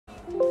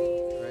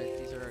Right,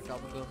 these are our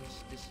goblin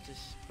gums. This is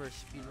just for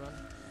speed run.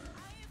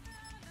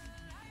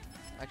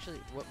 Actually,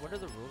 what are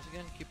the rules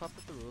again? Can you pop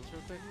up the rules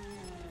real quick?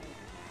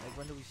 Like,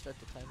 when do we start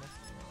the timer?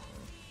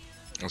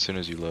 As soon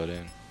as you load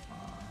in.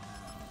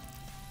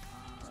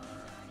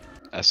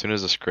 As soon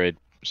as the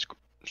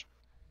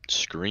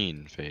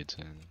screen fades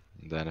in,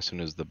 then as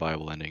soon as the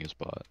Bible ending is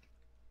bought.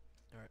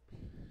 Alright.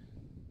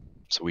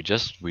 So we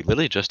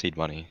literally just need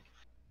money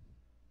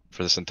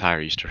for this entire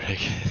Easter egg.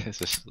 It's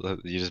just,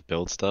 you just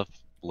build stuff,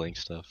 link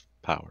stuff,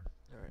 power.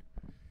 Alright.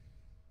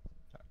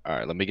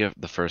 Alright, let me get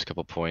the first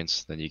couple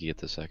points, then you can get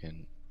the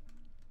second.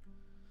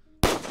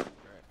 Alright.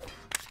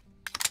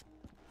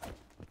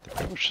 They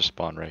pretty much just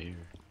spawn right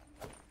here.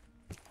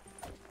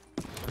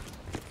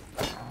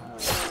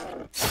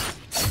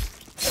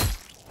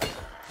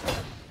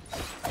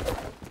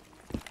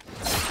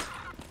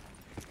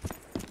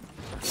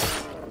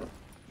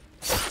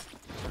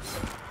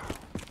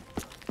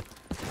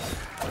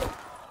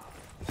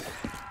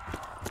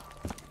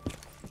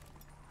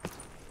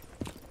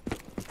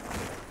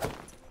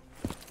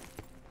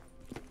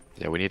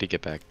 Yeah, we need to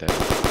get back there.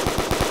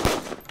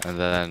 And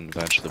then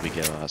eventually we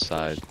get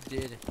outside.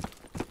 Did.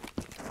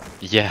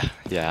 Yeah,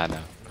 I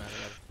know.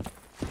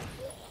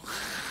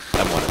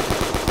 I'm one of them.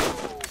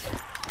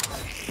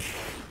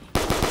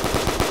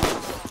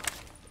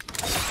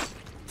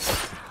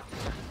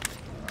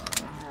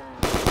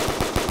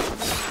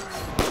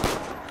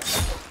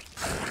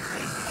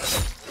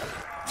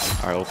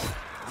 Alright, open.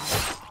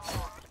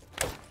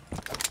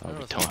 Oh,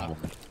 we don't have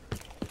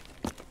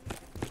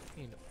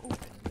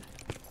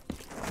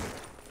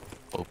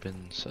open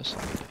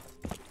sesame.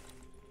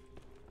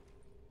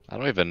 I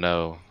don't even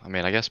know. I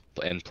mean, I guess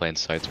in plain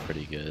sight's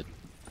pretty good.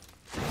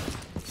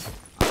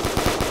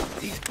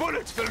 These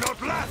bullets will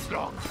not last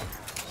long.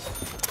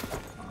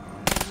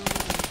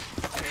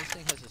 This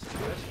thing has a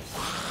suppressor.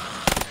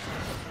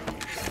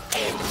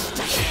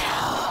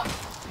 Insta-kill.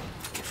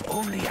 If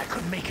only I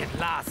could make it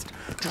last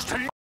just a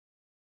little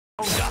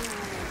longer.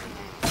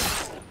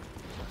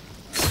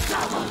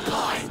 Double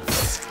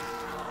points.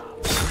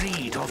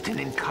 Greed often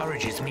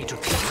encourages me to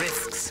take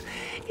risks.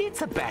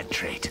 It's a bad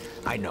trait,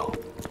 I know.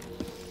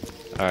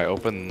 Alright,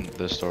 open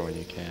this door when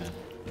you can.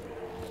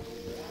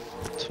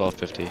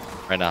 12:50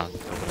 right now.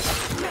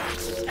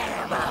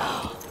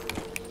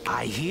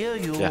 I hear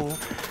you, Yeah.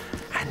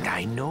 and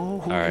I know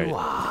who All right. you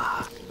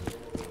are.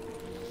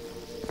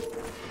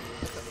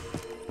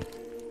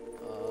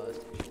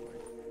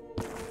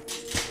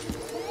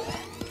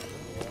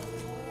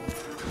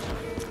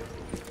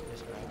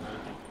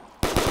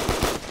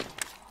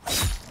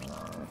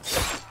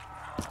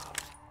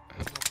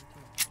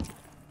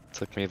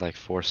 Took me like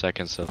 4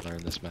 seconds to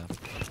learn this map.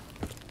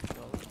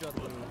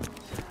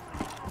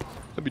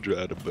 Let me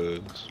dry the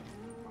bugs.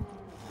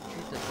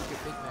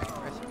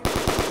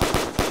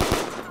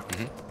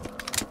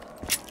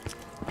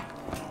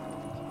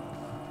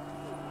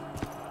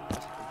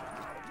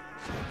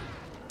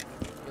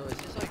 Yo, is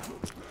this like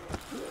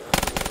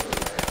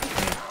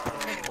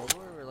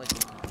over or like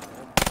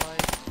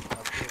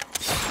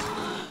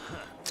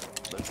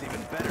Looks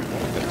even better.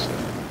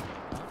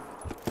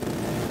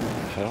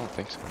 I don't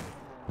think so.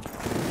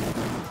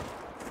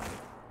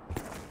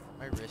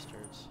 My wrist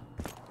hurts.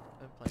 I've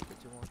been playing for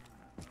too long.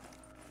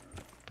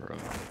 Bro.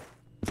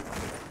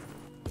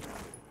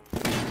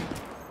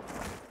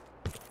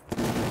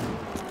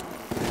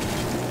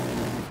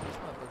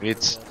 We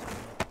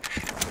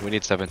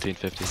need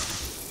 1750.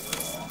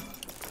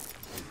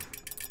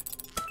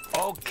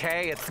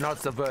 Okay, it's not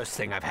the worst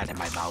thing I've had in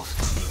my mouth.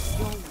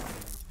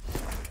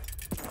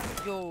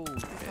 Yo, I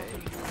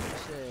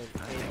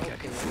think I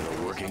can feel it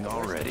working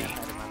already.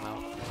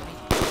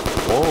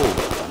 Whoa!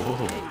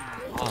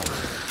 Oh,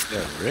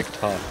 yeah, Rick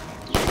talk.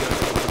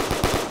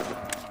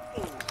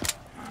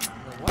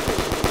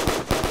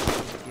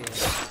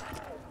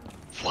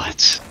 What?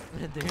 Is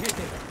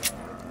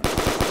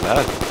that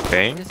a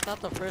thing? It's not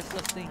the first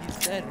thing you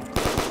said.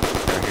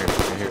 Right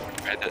here.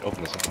 Right,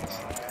 open this.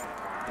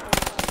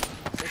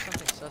 Say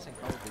something sus and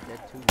probably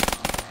dead too.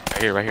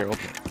 Right here,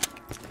 open it.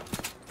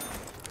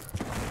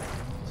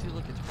 See,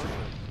 look, it's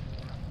purple.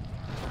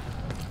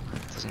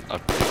 This is an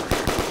upgrade.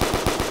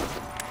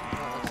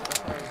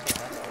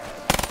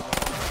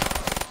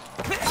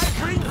 I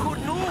bring good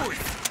news!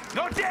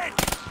 Not dead!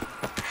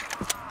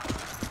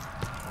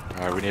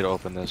 Alright, we need to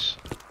open this.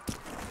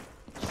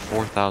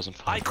 4,000.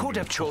 I could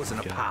have chosen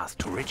a path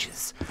to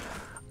riches.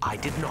 I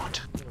did not.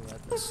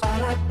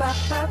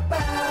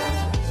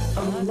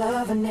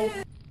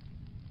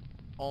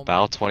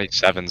 Val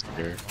 27's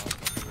here.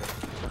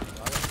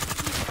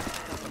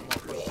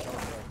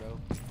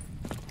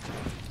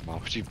 Why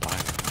would you buy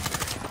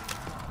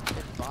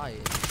that? Buy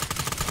it.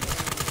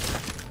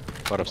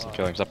 What up,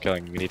 stop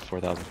killing. We need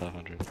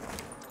 4,500. Did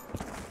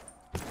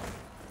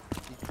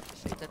you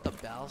say that the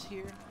bell's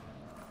here?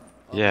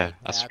 Yeah,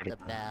 I I swear to the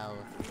bell.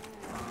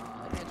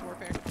 Advanced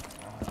Warfare.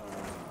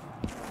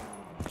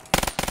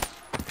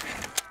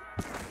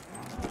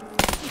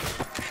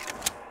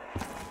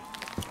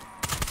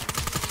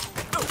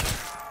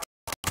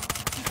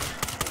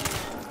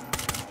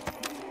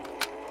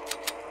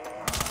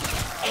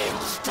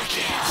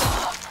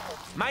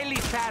 My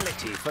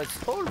lethality was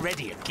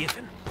already a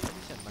given. You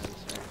said my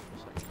research for a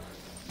second.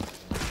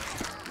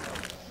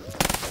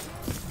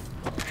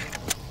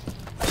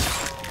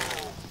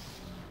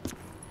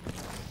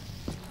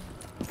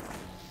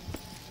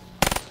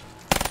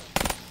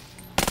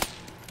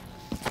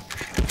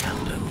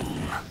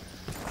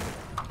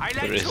 I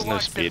like There is to no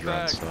watch them speed run,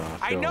 burn. so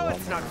I feel know a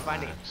it's lot not more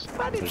funny, relaxed.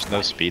 but it's There's no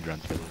funny. speed run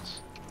for this.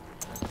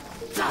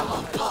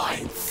 Double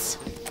points.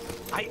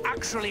 I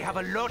actually have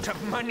a lot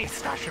of money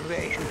stashed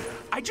away.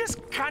 I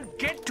just can't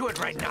get to it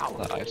right now.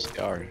 The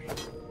ICR.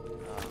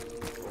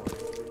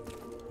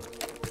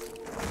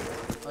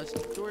 Oh,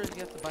 it's George,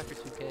 you have to buy for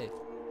 2K.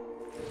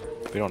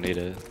 We don't need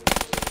it.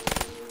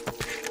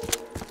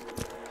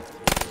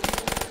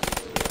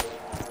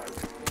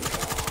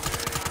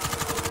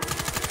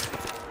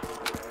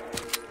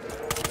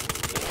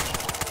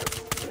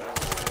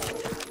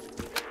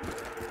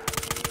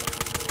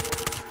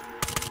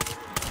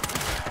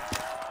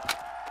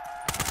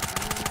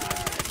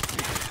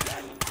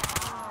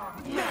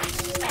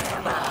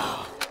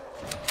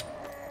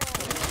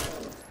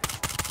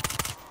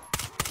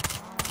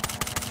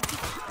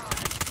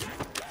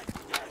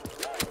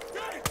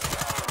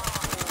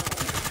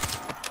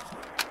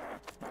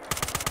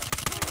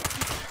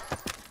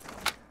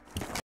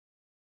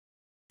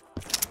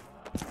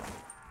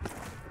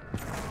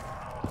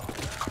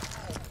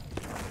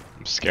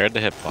 I'm scared to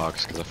hit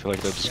box because I feel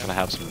like they're just gonna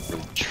have some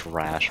really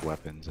trash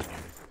weapons in here.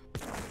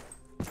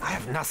 I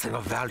have nothing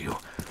of value,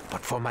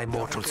 but for my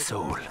mortal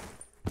soul.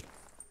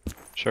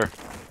 Sure.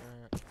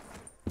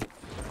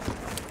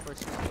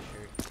 First shirt.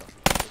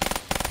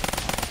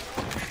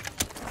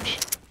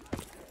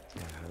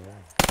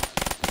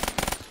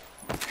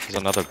 There's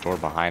another door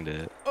behind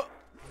it.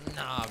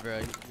 Nah, bro.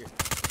 You're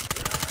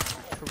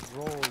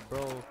troll,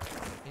 bro.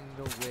 In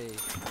no way.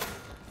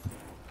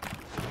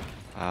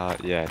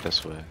 Yeah,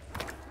 this way.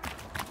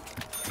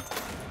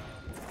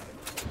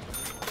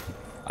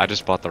 I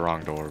just bought the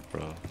wrong door,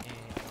 bro.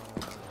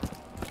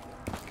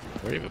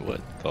 Where even what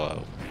the?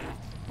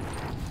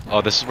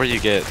 Oh, this is where you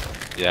get.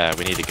 Yeah,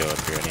 we need to go up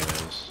here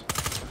anyways.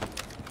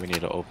 We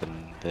need to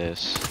open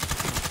this.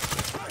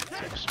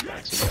 It's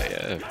expensive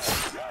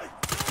AF.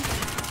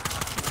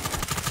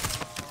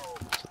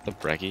 Is it the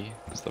brekkie?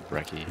 It's the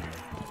brekkie here.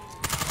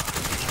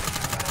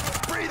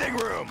 Breathing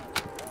room.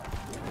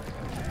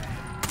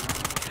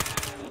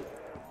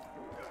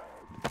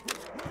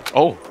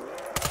 Oh!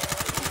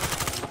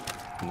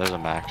 And there's a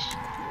max.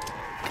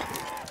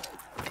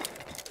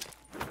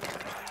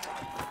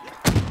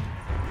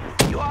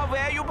 You are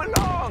where you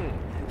belong.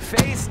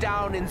 Face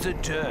down in the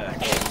dirt.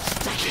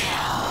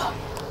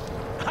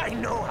 I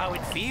know how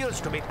it feels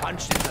to be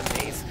punched in the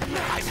face.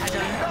 I've had a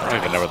lot I don't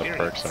even know where the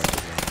experience. perks are,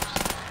 to be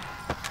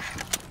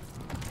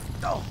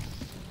honest. Oh,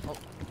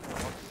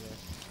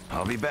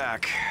 I'll be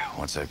back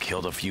once I've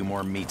killed a few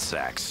more meat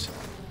sacks.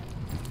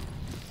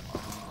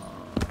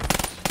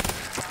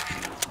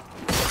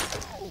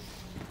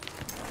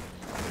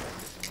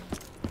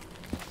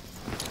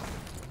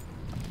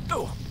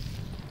 oh.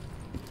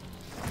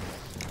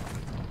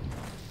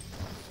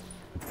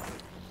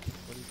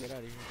 What do you get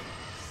out of here?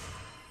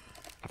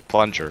 A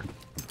plunger.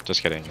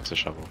 Just kidding, it's a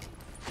shovel.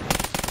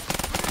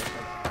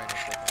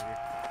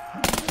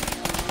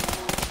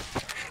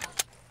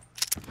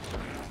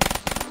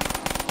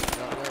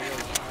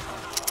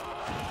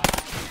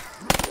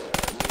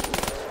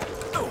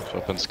 This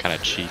weapon's kind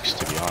of cheeks,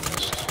 to be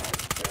honest.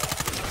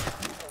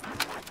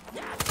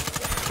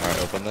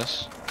 Alright, open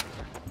this.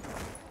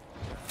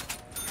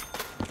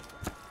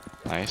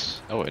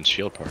 Nice. Oh, and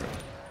shield part.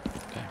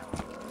 Okay.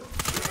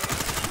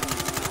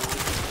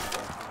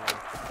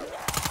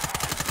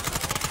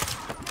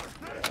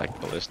 Like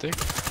ballistic?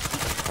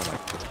 Or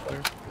like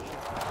nuclear?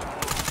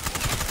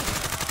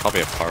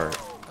 Probably a part.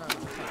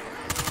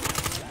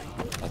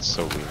 That's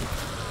so weird.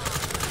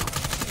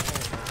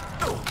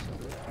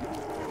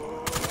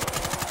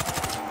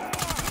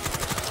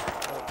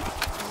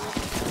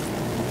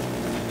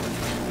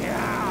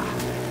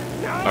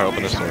 Alright,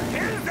 open this door.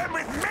 Fill them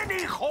with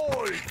many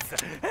holes.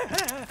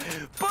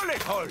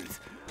 Bullet holes.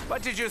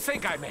 What did you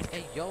think I meant?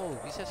 Hey, yo,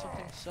 we said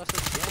something sus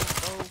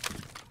again,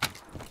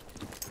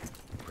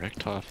 bro.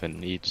 Rektoffen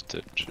needs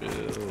to chill.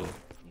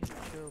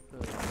 Chill,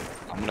 bro.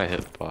 I'm gonna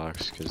hit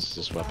box because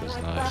this weapon's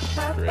not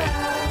great.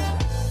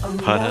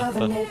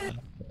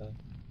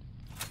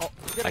 Oh,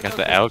 I got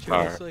the L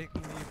car. Just like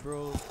me,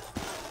 bro.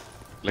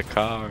 The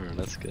car,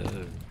 let's go.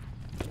 Oh,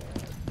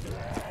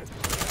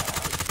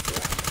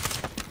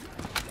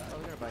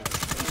 we're gonna buy you.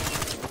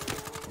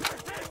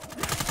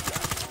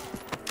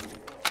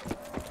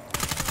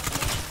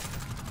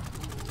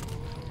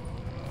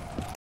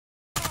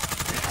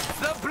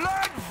 The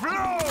blood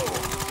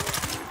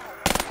flows.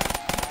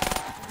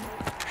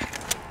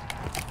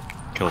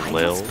 Kill I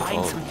Lil. must find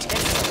Oh, some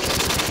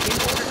tests in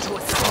order to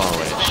assess oh,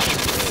 their it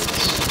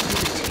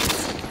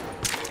capabilities.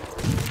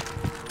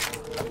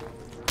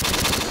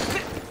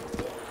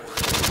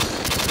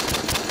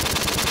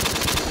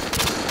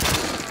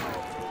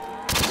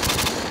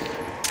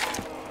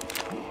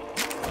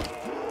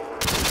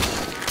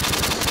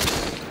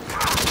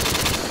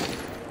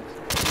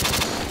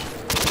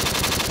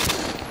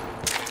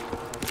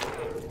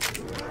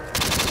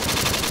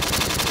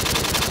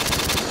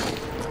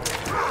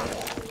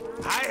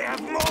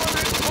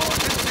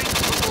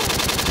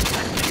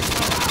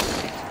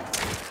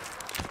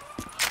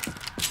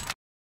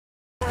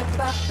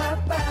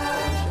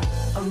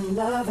 I'm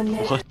loving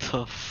it. What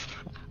the f?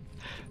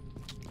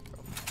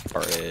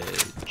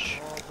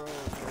 Bridge. Oh, bro,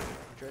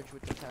 dredge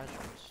with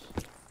attachments.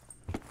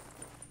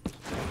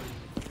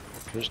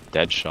 There's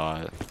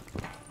Deadshot.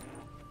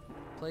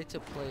 Play to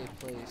play,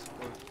 place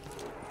for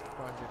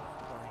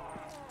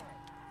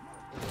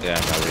 420. Yeah,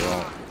 no,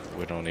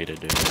 we don't need to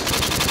do that.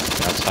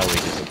 That's how we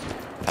get the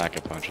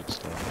packet punch and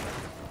stuff.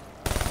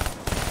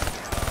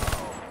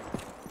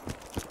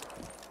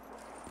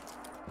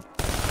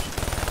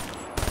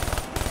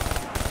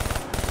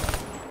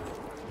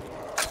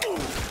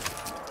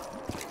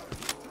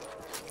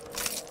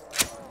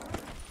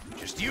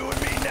 Just you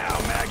and me now,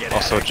 maggot.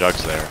 Also, addicts.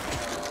 Jug's there.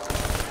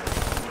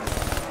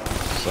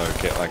 So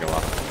get like a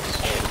lot of things.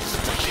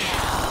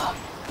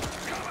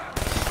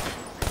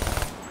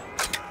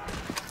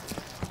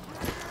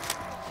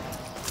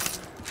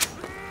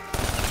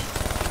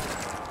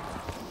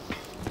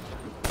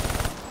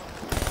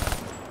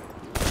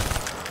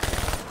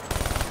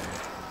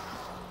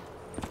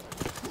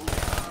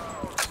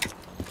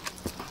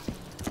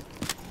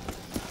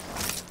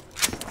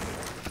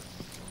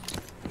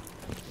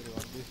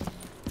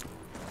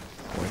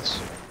 Points.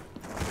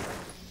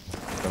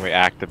 Then we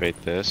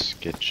activate this,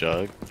 get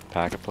Jug,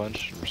 pack a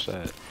punch, and we're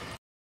set.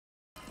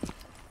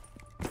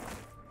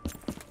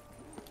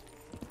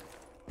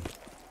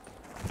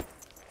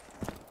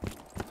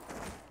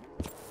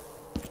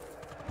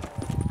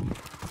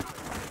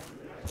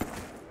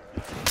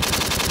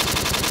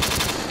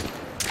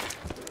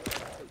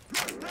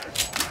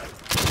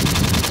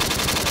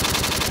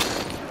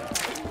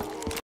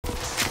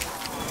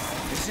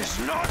 This is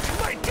not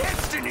my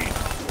destiny!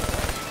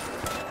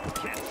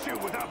 Can't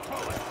shoot without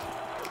bullets.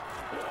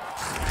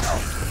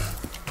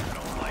 I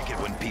don't like it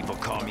when people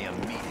call me a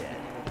meathead.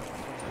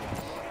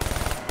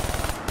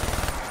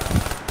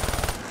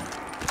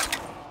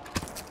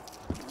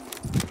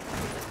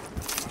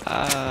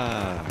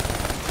 Ah.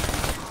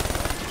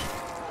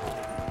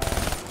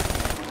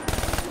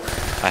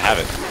 I have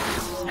it.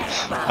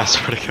 I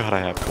swear to God, I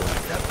have coin.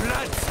 The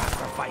blood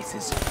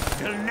sacrifices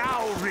will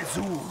now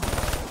resume.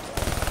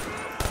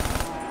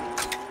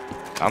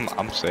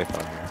 I'm safe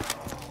out here.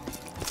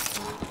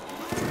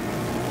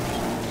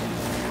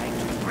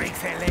 Time to break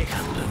their legs,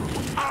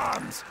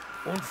 arms,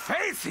 and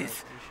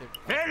faces.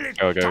 Well, it's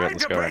Go, time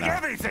let's to go right break now.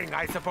 everything,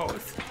 I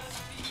suppose.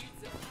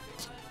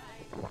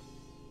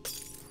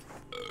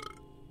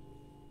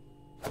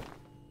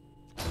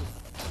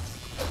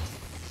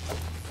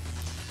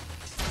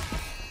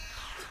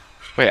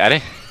 Wait, I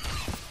didn't.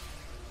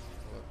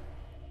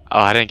 Oh,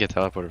 I didn't get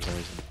teleported for some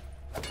reason.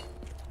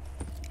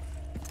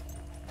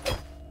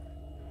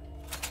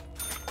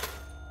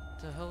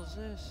 What the hell is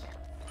this?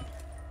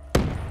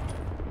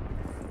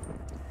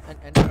 An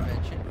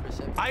intervention for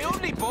 7. I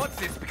only bought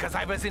this because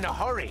I was in a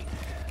hurry.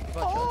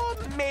 Or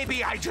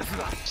maybe I just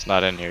love. It's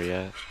not in here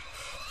yet.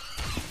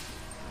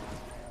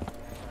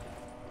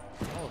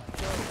 Oh,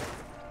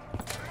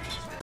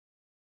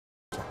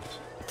 Joe.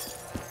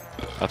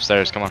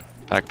 Upstairs, come on.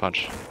 Pack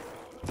punch. Alright,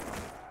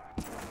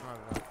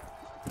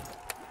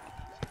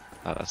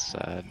 Oh, that's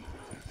sad.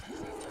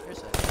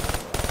 here's that.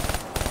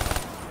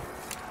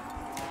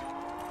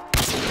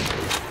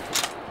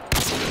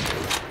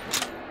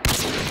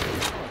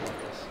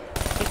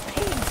 It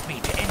pains me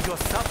to end your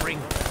suffering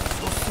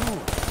so soon.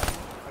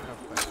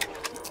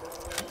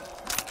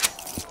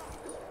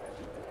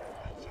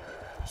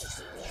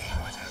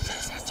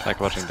 It's like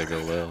watching the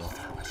Galil. I don't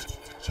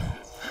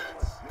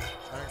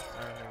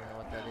even know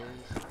what that is.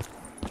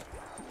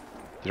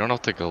 You don't know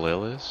what the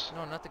Galil is?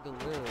 No, not the Galil.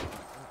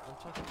 I'm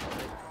talking about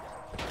like...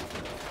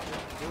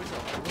 There was a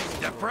Galil.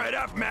 Step right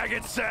up,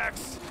 maggot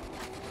sacks.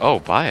 Oh,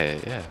 buy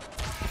it, yeah.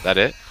 That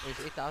it? It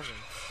was 8,000.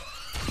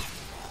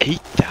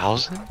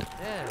 8,000?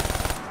 Yeah.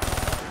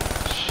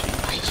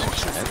 Jeez,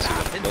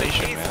 expensive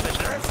inflation, man. I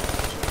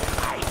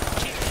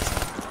get it.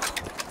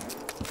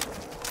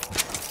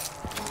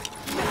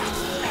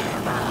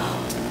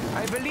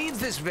 I believe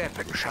this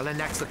weapon shall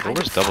enact the kind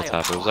What was of double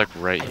tap? It was like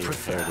firepower right I here.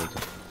 prefer. There it is.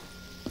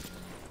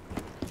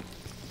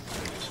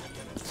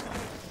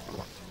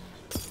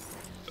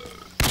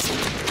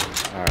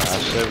 Alright, I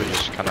say we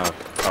just kind of.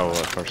 Oh, well,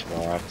 first of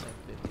all,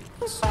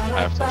 I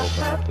have to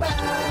open up this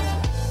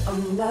door.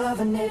 I'm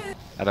loving it.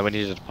 And then we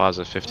need to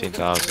deposit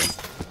 15,000.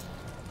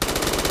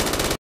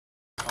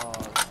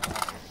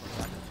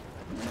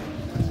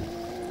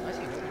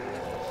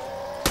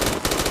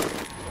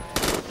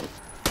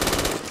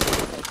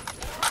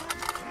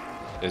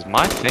 Is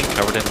my thing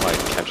covered in like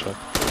ketchup?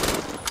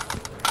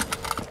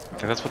 I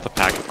think that's what the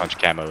pack punch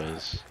camo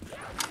is.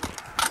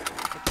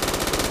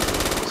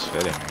 It's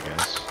fitting, I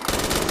guess.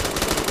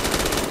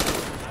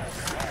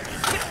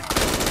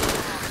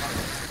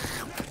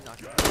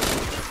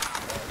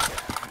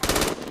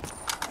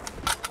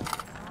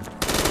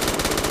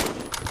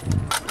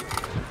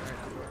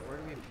 Where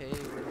do we pay?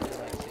 Where do we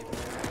like save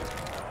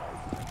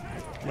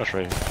Pretty much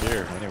right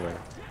here, anyway.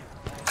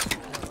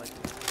 Yeah, like,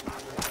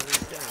 where do we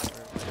pay?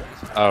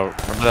 Oh,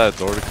 remember that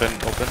door we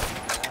couldn't open?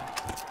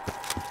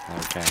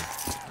 Okay.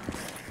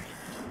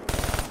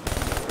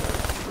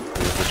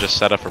 We just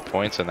set up for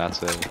points and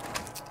that's it.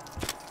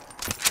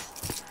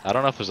 I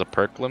don't know if there's a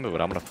perk limit,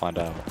 but I'm gonna find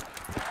out.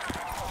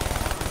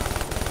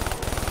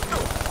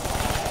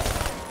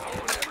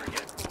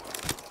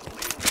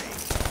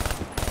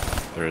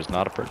 There is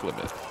not a perk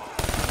limit.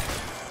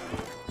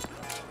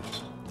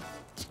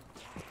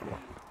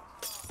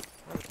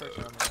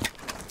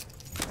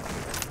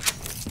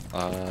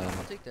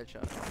 I'll take that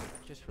shot.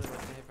 Just for like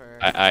the hip fire.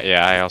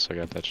 Yeah, I also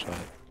got that shot.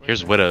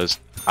 Here's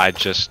Widows. I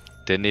just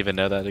didn't even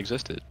know that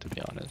existed, to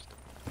be honest.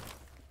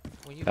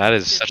 That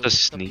is such a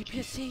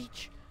sneaky.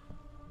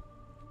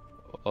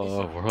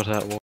 Oh, world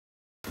at war.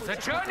 The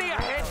journey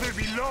ahead will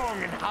be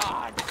long and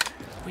hard.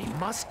 We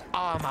must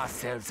arm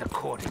ourselves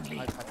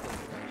accordingly.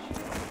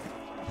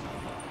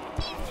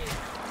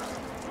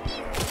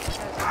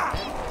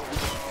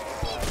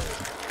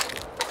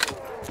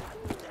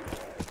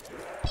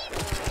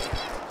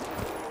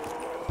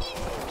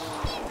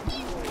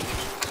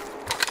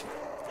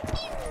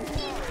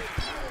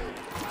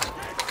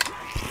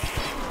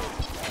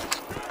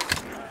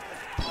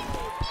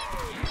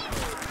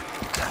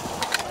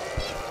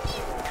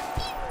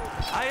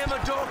 I am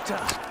a doctor.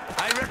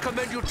 I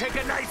recommend you take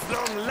a nice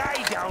long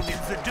lie down in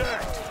the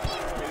dirt.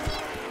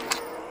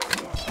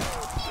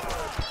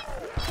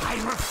 I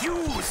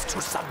refuse to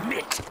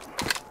submit.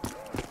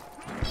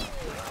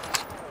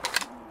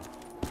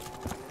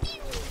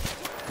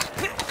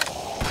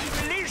 I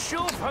release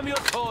you from your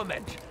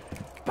torment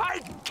by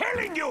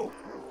killing you.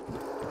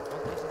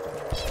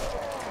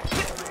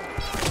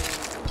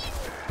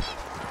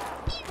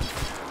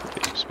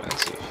 Pretty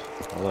expensive.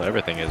 Although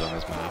everything is on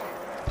this map.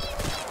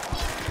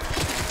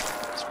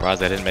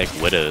 Surprised I didn't make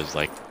Widows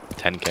like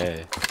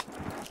 10k.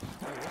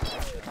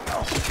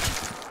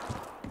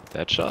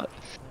 That shot.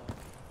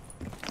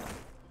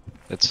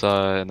 It's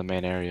in the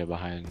main area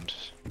behind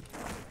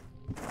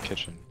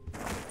kitchen.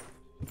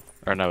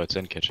 Or no, it's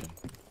in kitchen.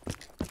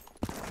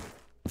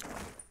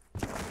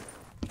 That's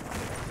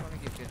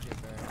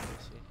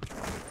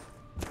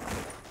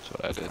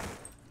what I did.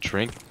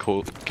 Drink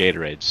cold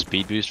Gatorade,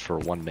 speed boost for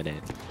 1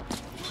 minute.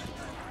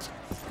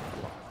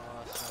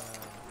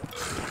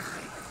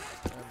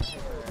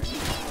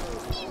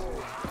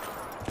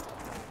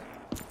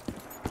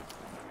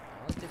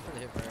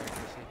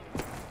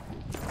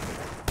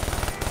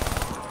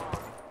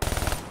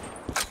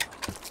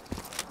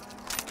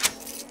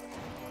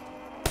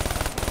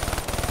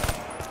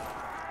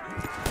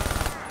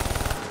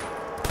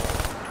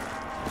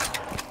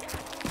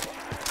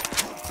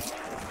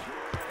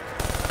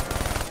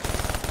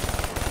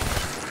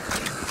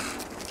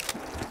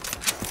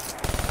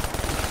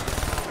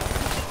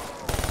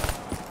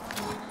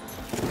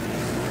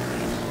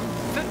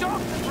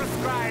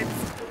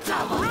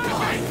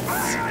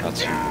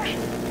 That's huge.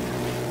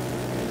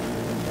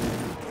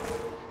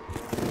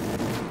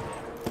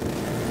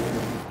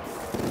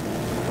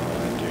 I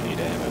do need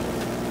ammo.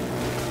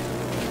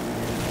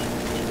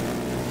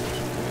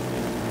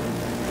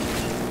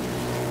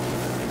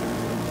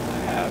 I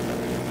have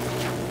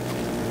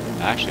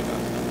everything. Actually, no.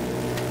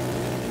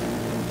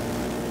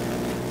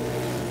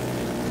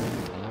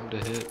 Time to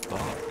hit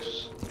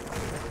box.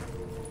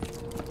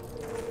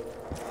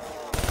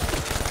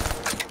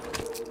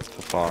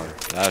 Far.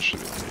 That should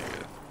be pretty good.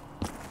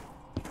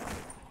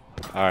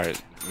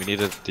 Alright, we need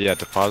to, yeah,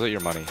 deposit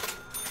your money.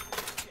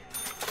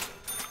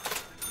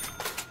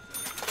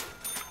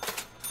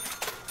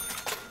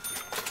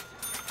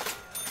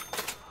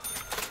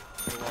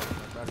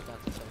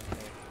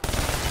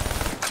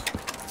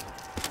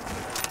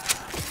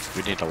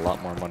 We need a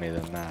lot more money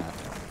than that.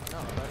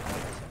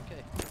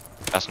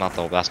 That's not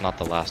the last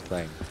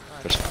thing.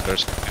 There's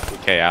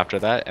 50k after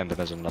that, and then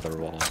there's another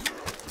wall.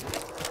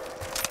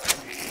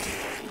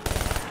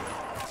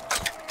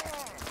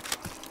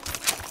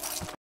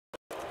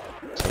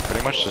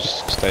 Pretty much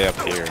just stay up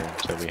here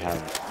until we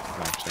have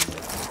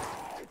maximum,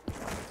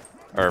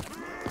 or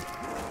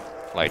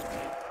like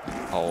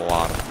a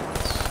lot of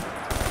points.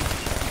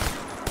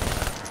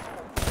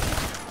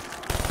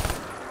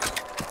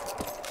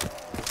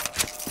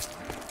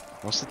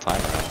 What's the timer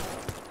at?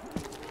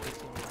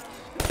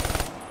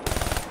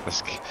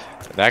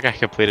 That guy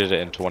completed it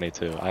in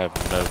 22. I have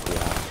no clue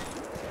how.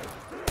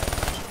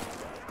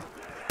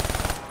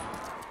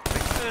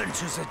 Return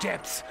to the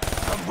depths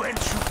from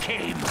whence you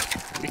came.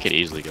 We could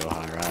easily go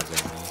higher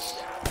odds on this.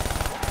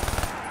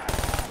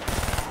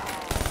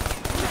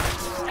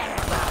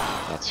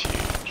 That's huge.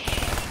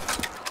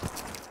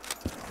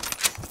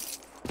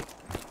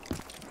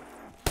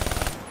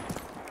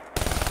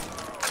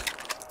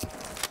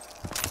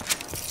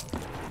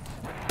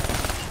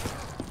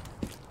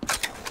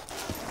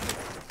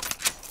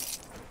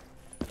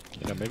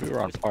 You know, maybe we're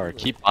on par.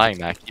 Keep buying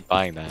that. Keep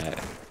buying that.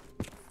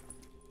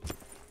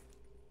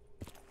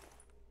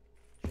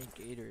 Drink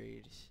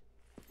Gatorades.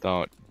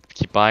 Don't.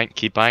 Keep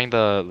buying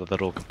the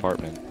little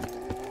compartment.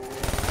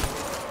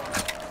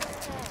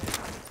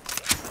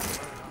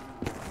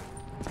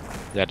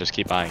 Yeah, just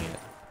keep buying it.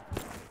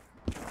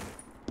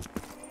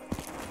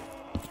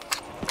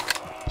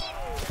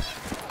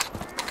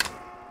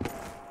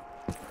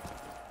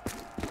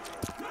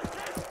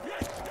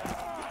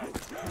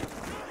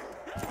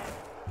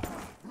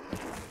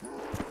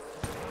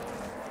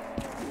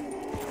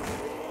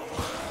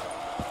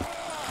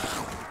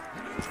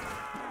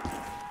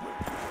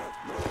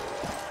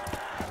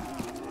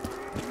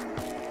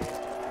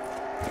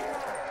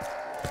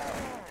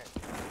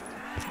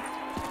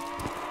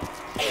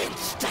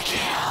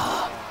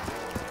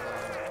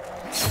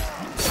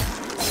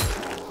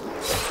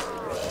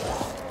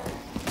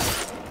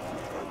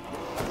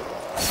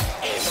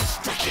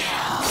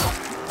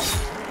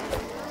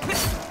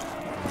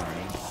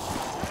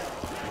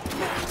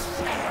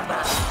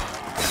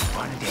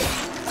 One day,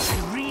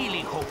 I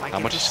really hope I How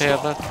get much to you say I have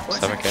stop left?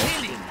 what's 7K?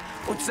 killing,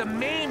 what's the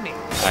maiming.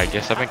 Alright,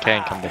 get 7K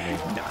and come to me.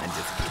 No, I'm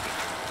just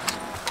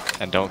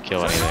kidding. And don't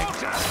kill anything.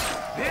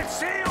 We'll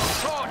see you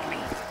shortly.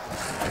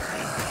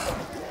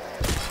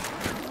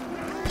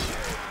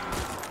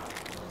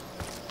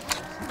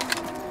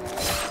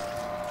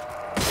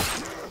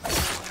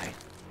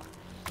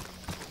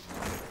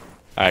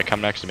 Alright,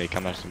 come next to me,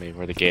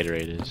 where the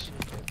Gatorade is.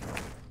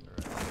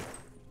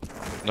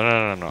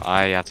 No,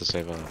 I have to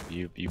save up.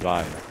 You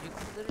buy it. You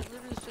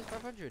literally it's just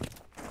 500.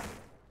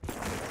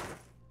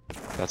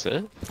 That's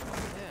it? Yeah.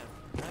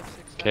 5,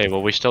 6, Okay,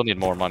 well we still need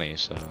more money,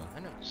 so I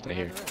know. stay Buy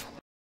here. the rest.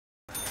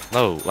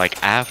 No,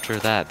 like after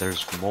that,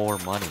 there's more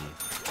money.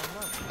 I'm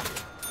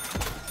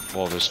not.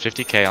 Well, there's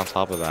 50K on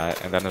top of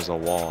that, and then there's a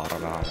wall. I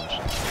don't know how much.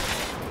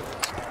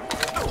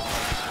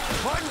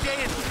 One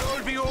day it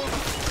will be over.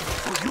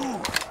 For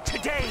you,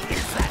 today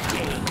is that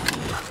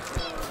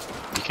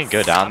day. You can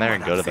go down there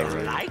and go to the Someone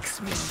road.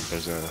 likes me.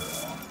 There's a.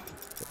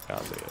 I'll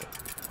take it.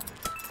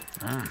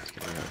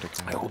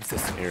 I hope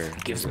this Here.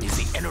 gives me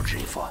the energy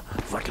for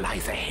what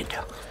lies ahead.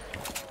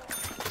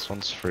 This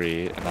one's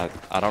free, and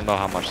I don't know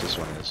how much this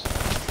one is.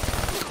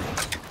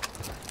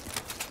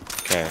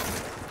 Okay.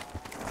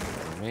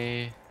 For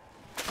me,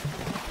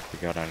 we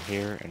go down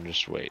here and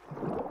just wait.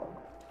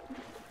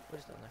 What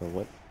is down For there?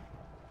 what?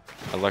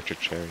 Electric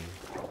cherry.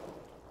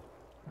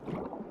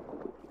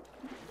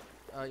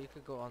 You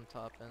could go on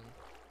top and.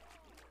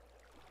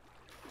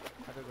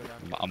 How do I go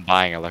down? I'm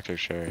buying electric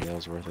cherry. That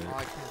was worth it. Oh,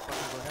 I can't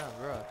fucking go down,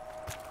 bro.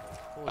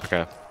 Holy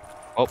Okay.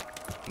 Oh,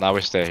 now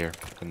we stay here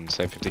and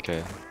save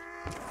 50K.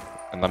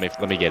 And let me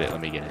get it.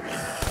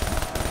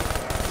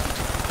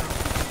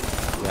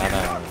 Yeah,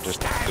 no,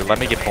 just let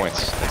me get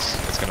points.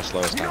 It's gonna slow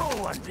us No down.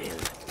 one will.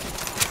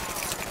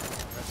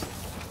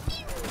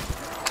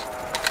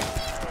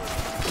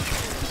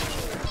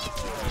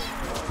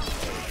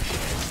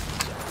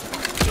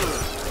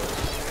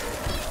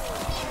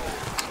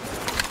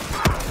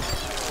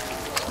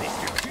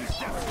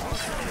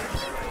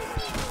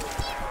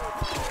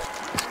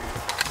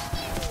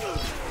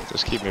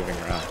 Just keep moving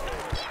around.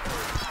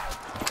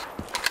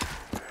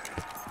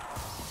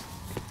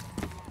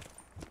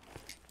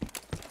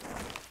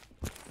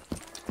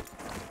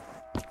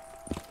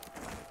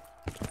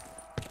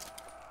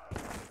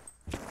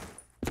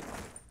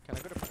 Can I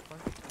go to Park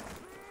Point?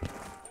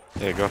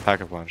 Yeah, go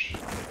pack a punch.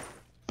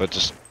 But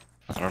just,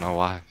 I don't know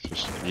why.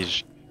 You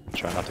just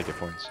try not to get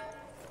points.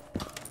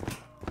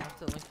 I have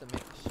to link the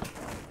mix.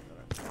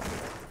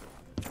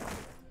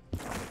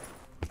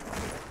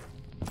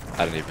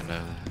 I didn't even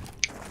know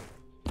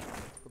that.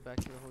 Go back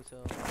to the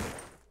hotel.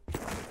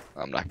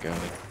 I'm not going.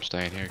 I'm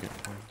staying here getting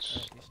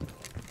points. Alright, you stay.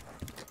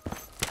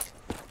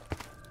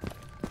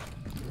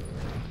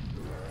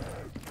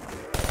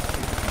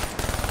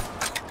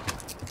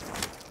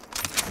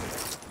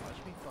 Watch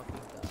me fucking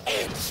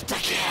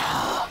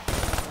die.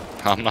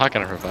 I'm not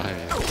gonna revive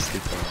you. Just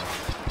keep going.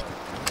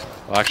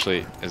 Well,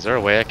 actually, is there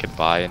a way I could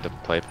buy into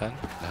playpen?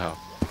 No.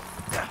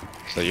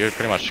 So you're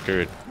pretty much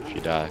screwed if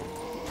you die.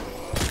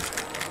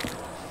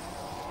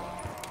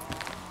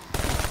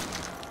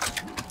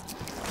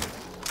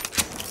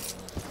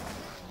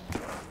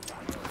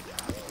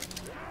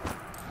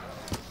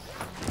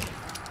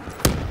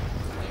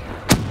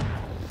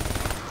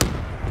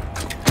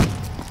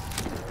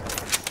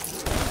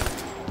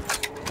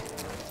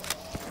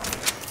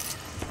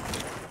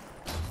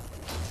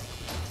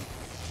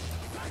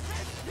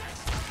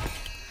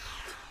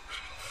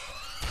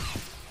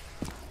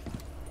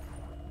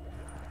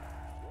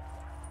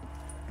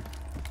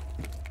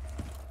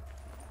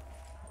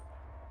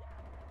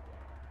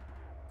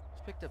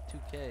 Just picked up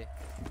 2K.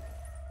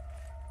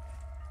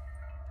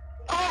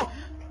 Oh!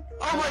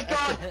 Oh my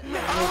god!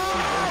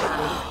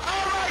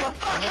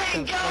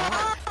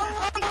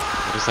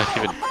 What is that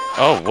even?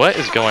 Oh, what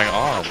is going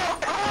on?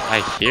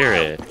 I hear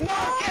it.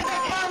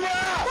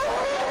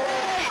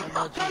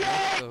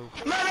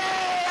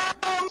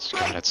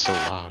 God, that's so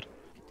loud.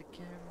 Get the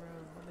camera,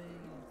 mommy.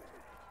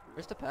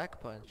 Where's the pack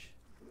punch?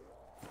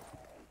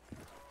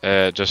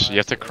 Just, you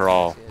have to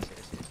crawl. Yes.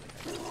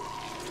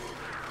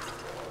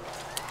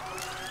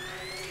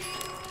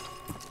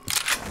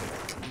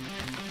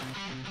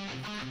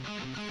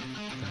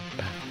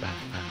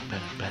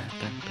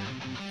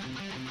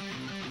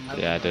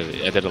 Yeah, I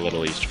did a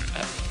little Easter.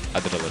 I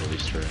did a little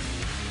Easter egg.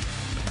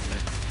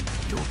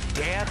 You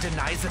dare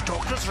deny the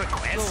doctor's Go,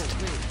 request?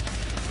 wait.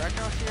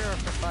 Background here or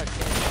for 5K?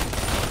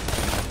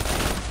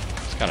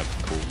 It's kind of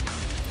cool.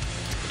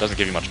 It doesn't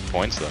give you much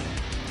points though.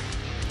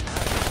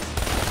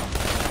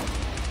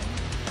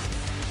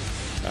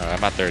 Alright,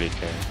 I'm at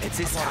 30K. At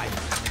this time,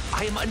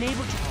 I am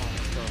unable to. Oh,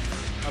 let's go.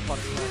 Up on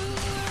the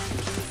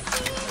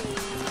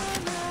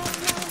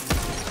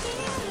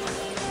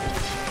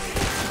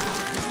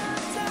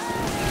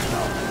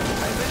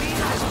I believe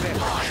this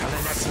better.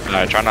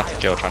 Alright, try not to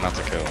kill, try not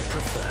to kill.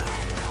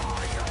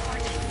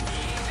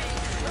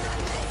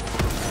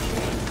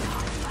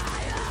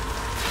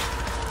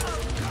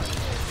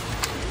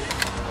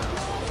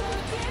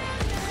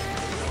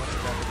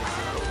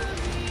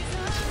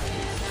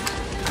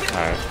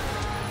 Alright.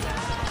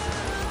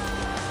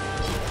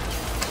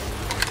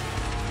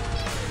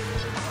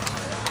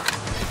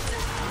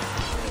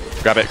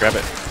 Grab it, grab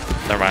it.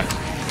 Never mind.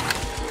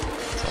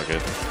 It's all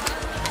good.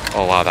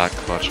 Oh wow, that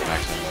clutch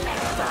maximum.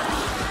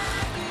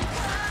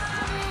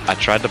 I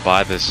tried to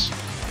buy this.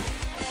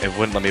 It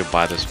wouldn't let me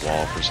buy this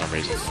wall for some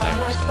reason. I'm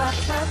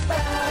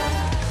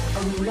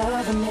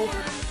loving it.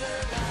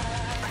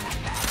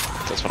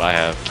 That's what I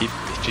have.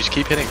 Just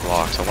keep hitting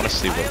blocks. I want to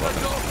see what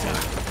weapons we can.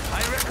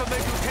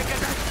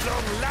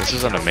 This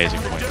is an amazing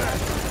point.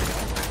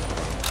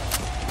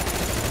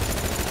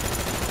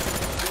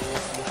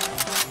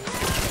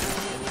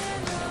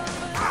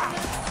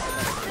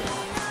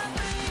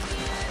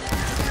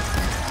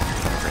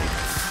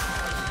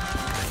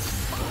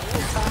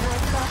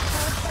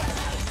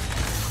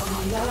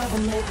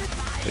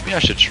 Maybe I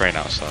should train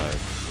outside.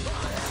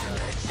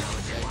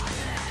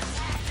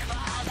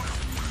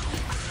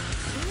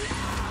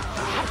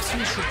 Perhaps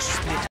we should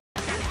split.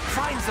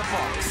 Find the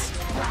box.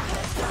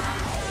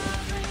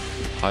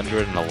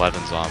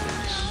 111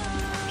 zombies.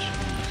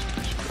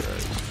 Jesus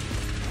Christ.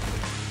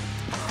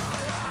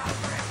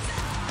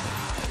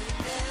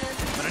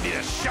 I'm gonna need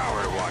a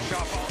shower to wash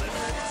off all this.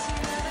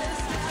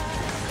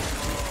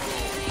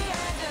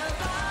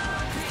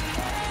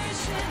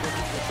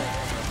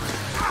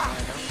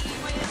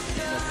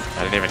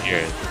 I didn't even hear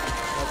it.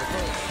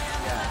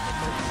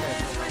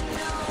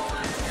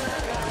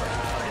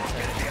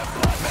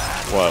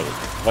 Whoa.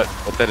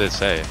 What did it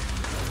say?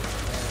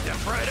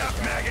 Step right up,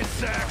 maggot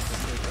sacks.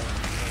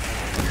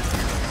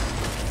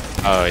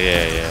 Oh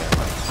yeah,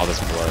 yeah. All this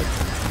blood.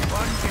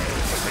 One day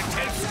to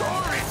tell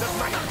stories of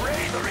my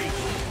bravery.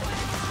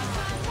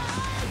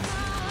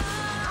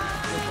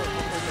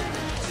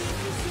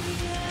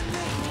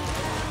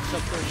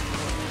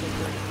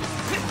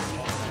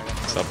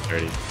 Sub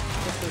 30.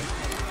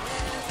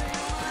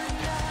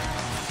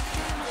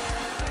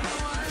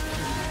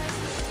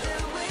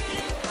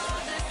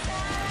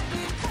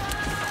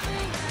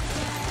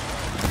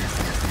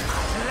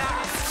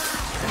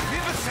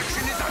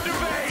 Vivisection is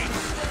underway.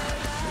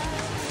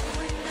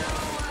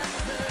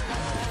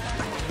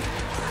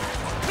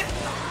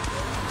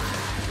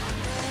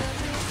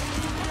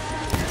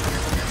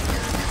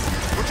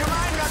 Would you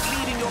mind not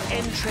leaving your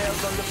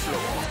entrails on the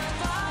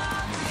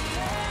floor?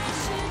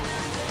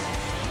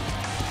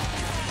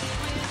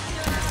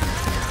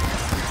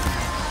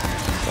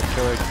 Stop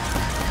killing.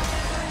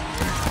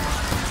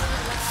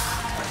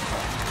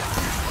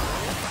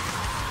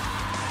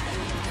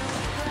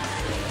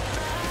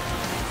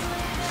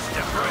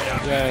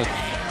 Yay.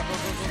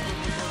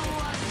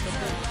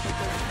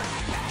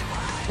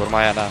 What am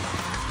I at now?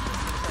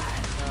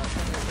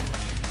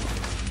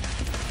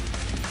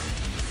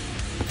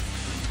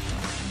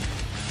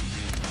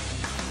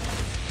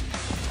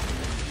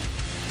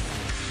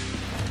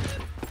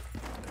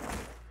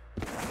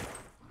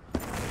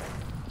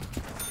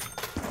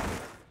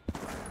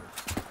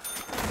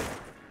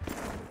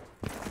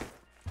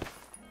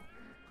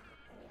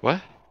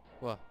 What?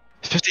 What?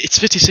 It's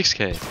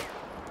 56k.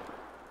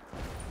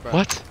 Bro,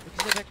 What? You can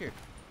stay back here.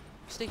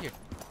 Stay here.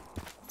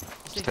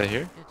 Stay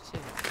here? Yeah, just stay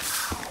here.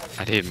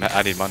 I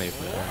need money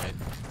for it. Alright.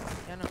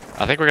 Yeah, no.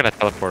 I think we're gonna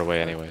teleport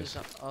away anyways.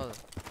 Oh.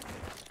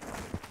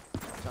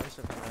 Zombie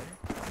stuff right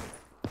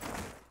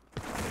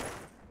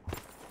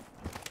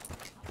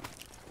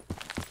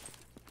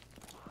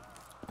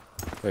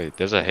here. Wait,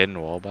 there's a hidden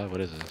wall by? What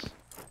is this?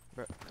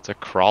 Bro. It's a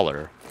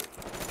crawler.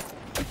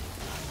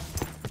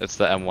 It's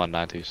the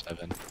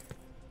M1927.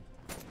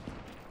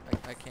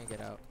 I can't get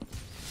out.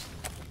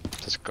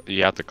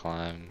 You have to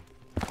climb.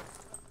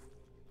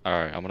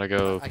 Alright, I'm gonna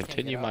go I can't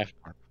continue get my out.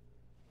 farm.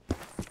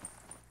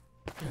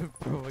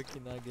 Bro, I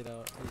cannot get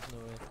out. There's no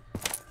way.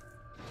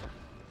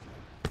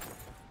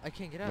 I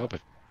can't get out. Oh,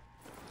 but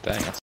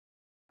dang, that's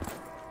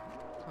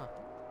Huh.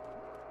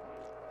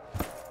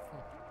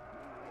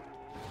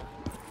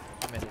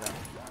 I made it out.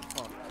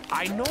 Oh.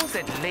 I know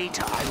that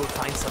later I will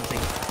find something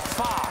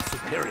far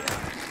superior.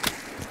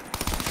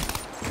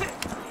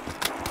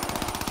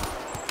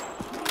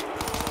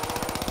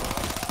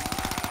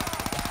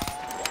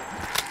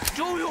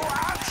 Do you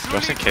actually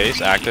just in case,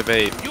 believe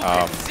activate you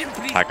can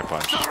simply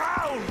Pack-a-Punch.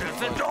 surround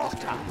the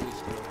doctor?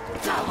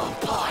 Double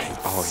points.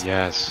 Oh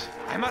yes.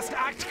 I must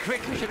act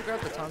quickly. Should've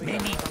grabbed the Tommy gun.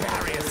 Many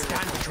barriers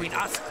stand between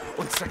us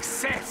and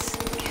success.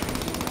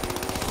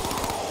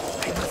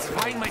 I must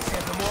find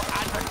myself a more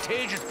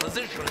advantageous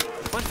position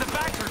once the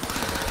battle.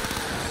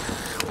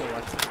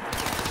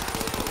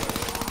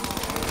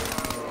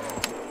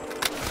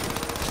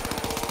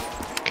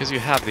 Because you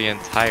have the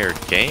entire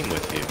game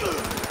with you.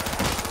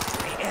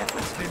 My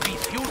efforts will be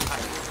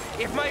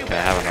futile if my Okay,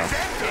 I have weapon is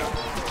enough. empty.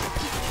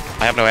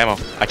 I have no ammo.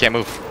 I can't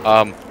move.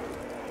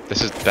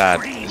 This is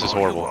bad. This is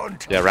horrible.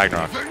 Yeah,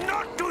 Ragnarok. Will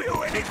not do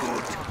you any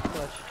good.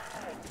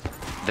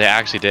 They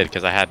actually did,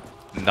 because I had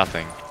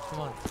nothing. Come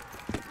on.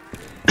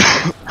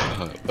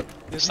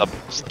 Sub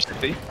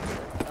 60?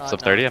 Sub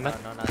No, 30 I no,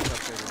 meant? no, not sub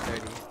 30.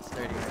 30. It's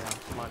 30 right now.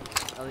 Come on.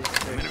 At least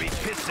I'm 30. gonna be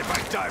pissed if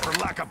I die for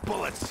lack of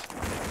bullets.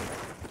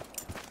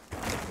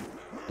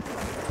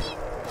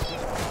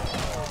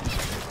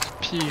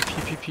 Pew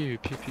pew pew pew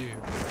pew pew.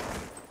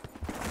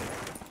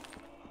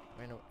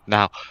 Wait, no.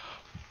 Now.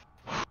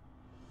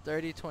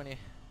 30, 20.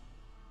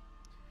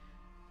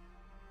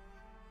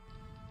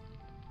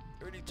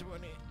 30,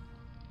 20.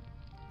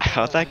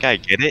 How'd that guy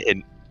get it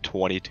in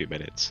 22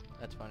 minutes?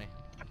 That's funny.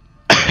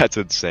 That's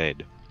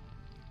insane.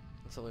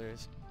 That's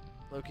hilarious.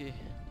 Loki.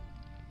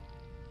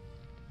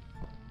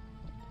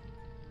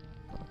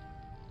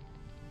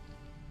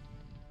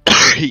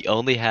 He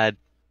only had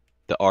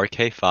the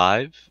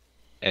RK5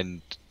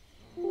 and...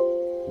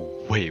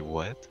 Wait,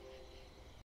 what?